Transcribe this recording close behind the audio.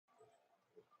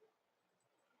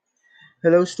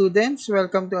Hello students,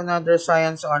 welcome to another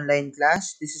science online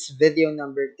class. This is video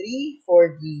number 3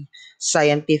 for the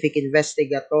scientific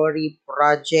investigatory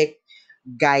project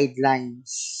guidelines.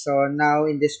 So now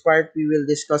in this part, we will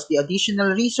discuss the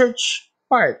additional research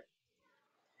part.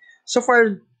 So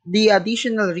for the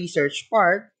additional research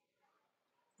part,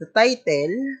 the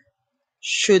title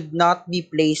should not be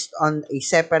placed on a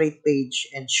separate page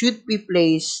and should be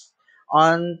placed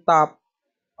on top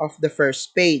of the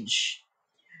first page.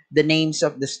 The names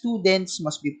of the students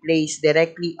must be placed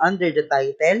directly under the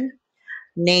title.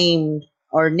 Name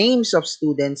or names of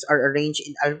students are arranged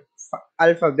in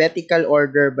alphabetical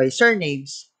order by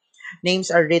surnames.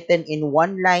 Names are written in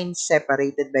one line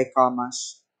separated by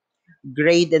commas.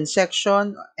 Grade and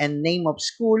section and name of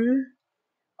school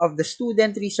of the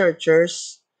student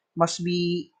researchers must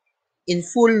be in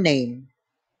full name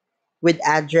with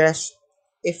address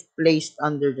if placed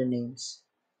under the names.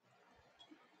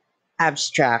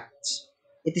 Abstract.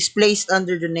 It is placed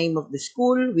under the name of the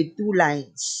school with two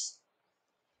lines.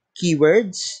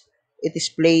 Keywords. It is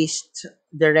placed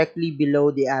directly below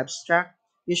the abstract,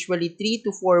 usually 3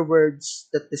 to 4 words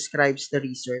that describes the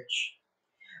research.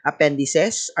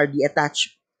 Appendices are the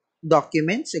attached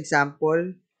documents,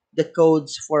 example, the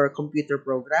codes for computer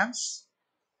programs,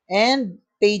 and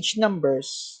page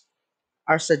numbers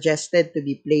are suggested to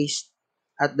be placed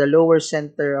at the lower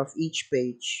center of each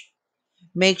page.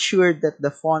 Make sure that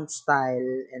the font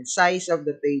style and size of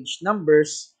the page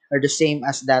numbers are the same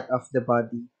as that of the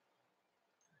body.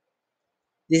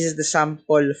 This is the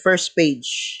sample first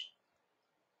page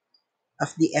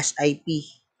of the SIP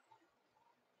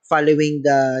following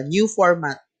the new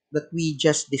format that we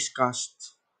just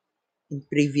discussed in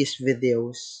previous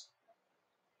videos.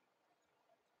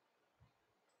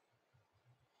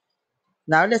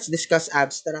 Now let's discuss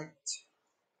abstract.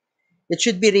 It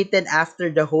should be written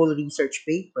after the whole research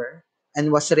paper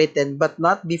and was written but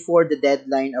not before the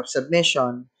deadline of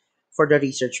submission for the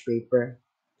research paper.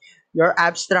 Your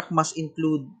abstract must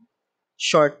include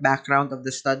short background of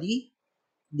the study,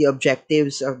 the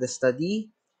objectives of the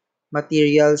study,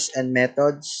 materials and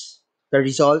methods, the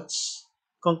results,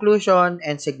 conclusion,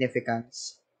 and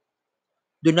significance.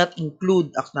 Do not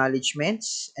include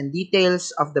acknowledgments and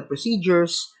details of the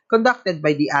procedures conducted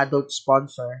by the adult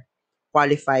sponsor,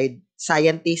 qualified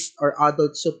scientist, or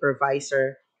adult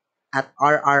supervisor at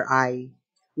RRI,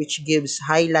 which gives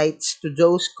highlights to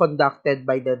those conducted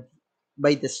by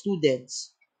the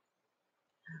students.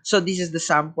 So this is the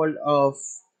sample of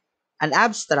an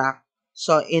abstract.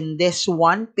 So in this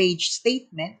one-page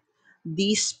statement,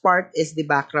 this part is the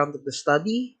background of the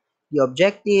study, the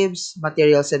objectives,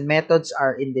 materials and methods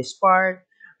are in this part,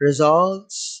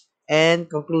 results, and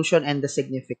conclusion and the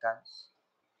significance.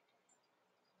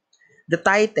 The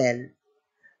title,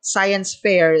 Science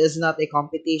Fair is not a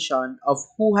competition of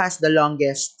who has the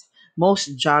longest,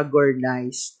 most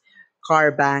jargonized,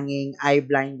 car-banging,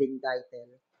 eye-blinding title.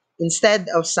 Instead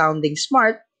of sounding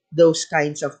smart, those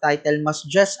kinds of title must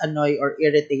just annoy or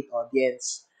irritate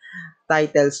audience.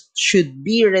 Titles should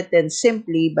be written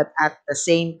simply but at the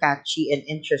same catchy and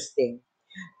interesting.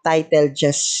 Title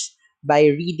just by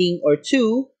reading or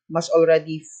two must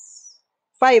already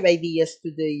five ideas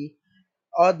to the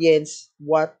audience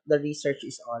what the research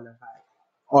is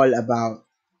all about.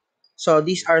 So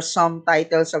these are some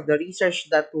titles of the research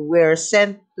that were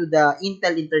sent to the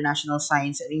Intel International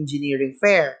Science and Engineering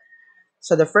Fair.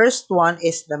 So the first one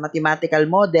is the mathematical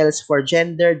models for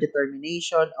gender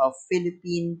determination of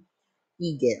Philippine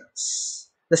eagles.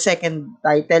 The second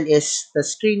title is the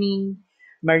screening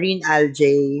marine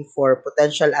algae for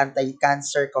potential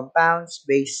anti-cancer compounds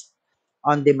based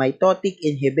on the mitotic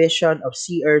inhibition of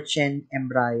sea urchin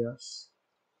embryos.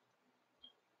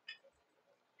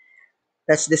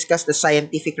 Let's discuss the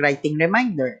scientific writing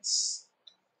reminders.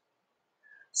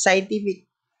 Scientific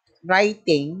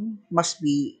writing must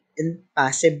be in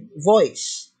passive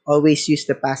voice. Always use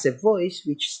the passive voice,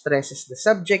 which stresses the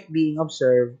subject being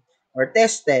observed or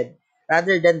tested,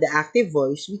 rather than the active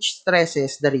voice, which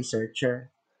stresses the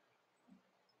researcher.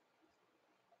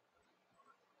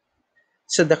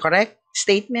 So the correct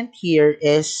statement here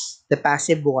is the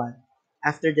passive one.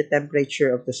 After the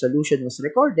temperature of the solution was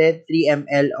recorded, 3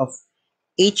 ml of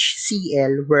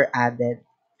HCl were added.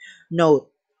 Note,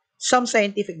 some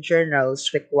scientific journals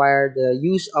require the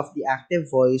use of the active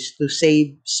voice to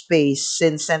save space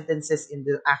since sentences in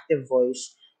the active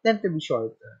voice tend to be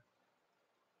shorter.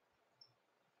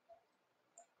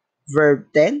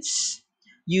 Verb tense.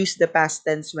 Use the past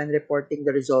tense when reporting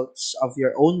the results of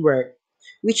your own work,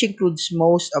 which includes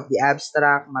most of the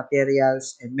abstract,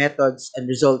 materials, and methods and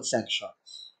results section.